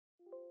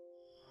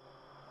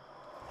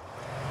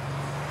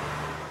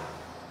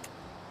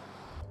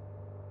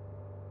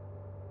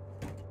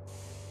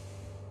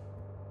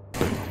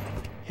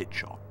hit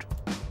shot.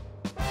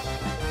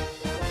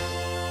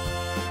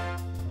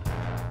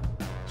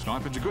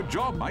 Sniping's a good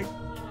job, mate.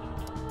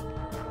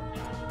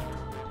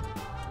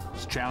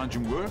 It's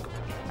challenging work,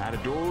 out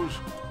of doors.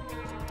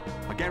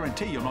 I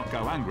guarantee you'll not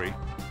go hungry,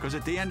 because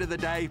at the end of the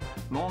day,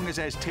 long as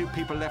there's 2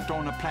 people left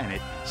on the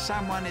planet,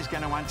 someone is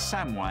going to want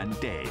someone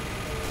dead.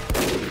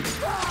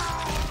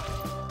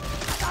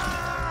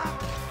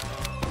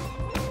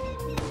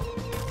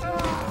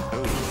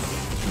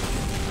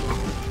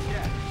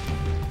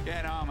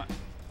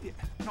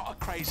 Not a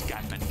crazed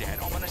gunman, Dad.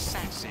 I'm an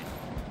assassin.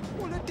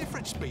 Well, the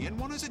difference being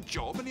one has a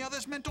job and the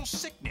other's mental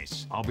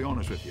sickness. I'll be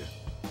honest with you.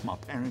 My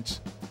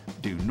parents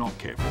do not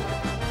care for it.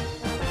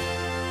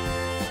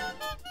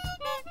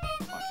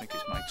 I think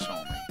his mate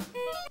saw me.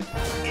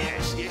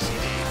 Yes, yes, he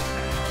did.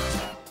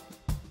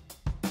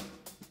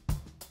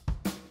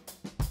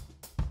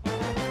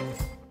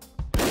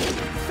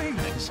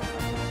 Feelings?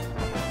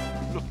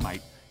 Look,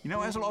 mate, you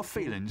know there's a lot of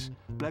feelings.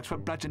 Blokes were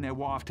bludgeoning their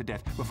wife to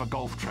death with a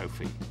golf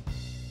trophy.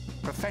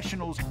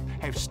 Professionals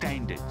have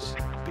standards.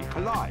 Be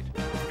polite.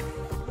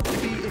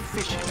 Be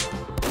efficient.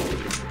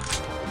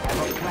 Have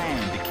a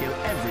plan to kill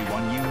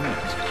everyone you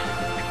meet.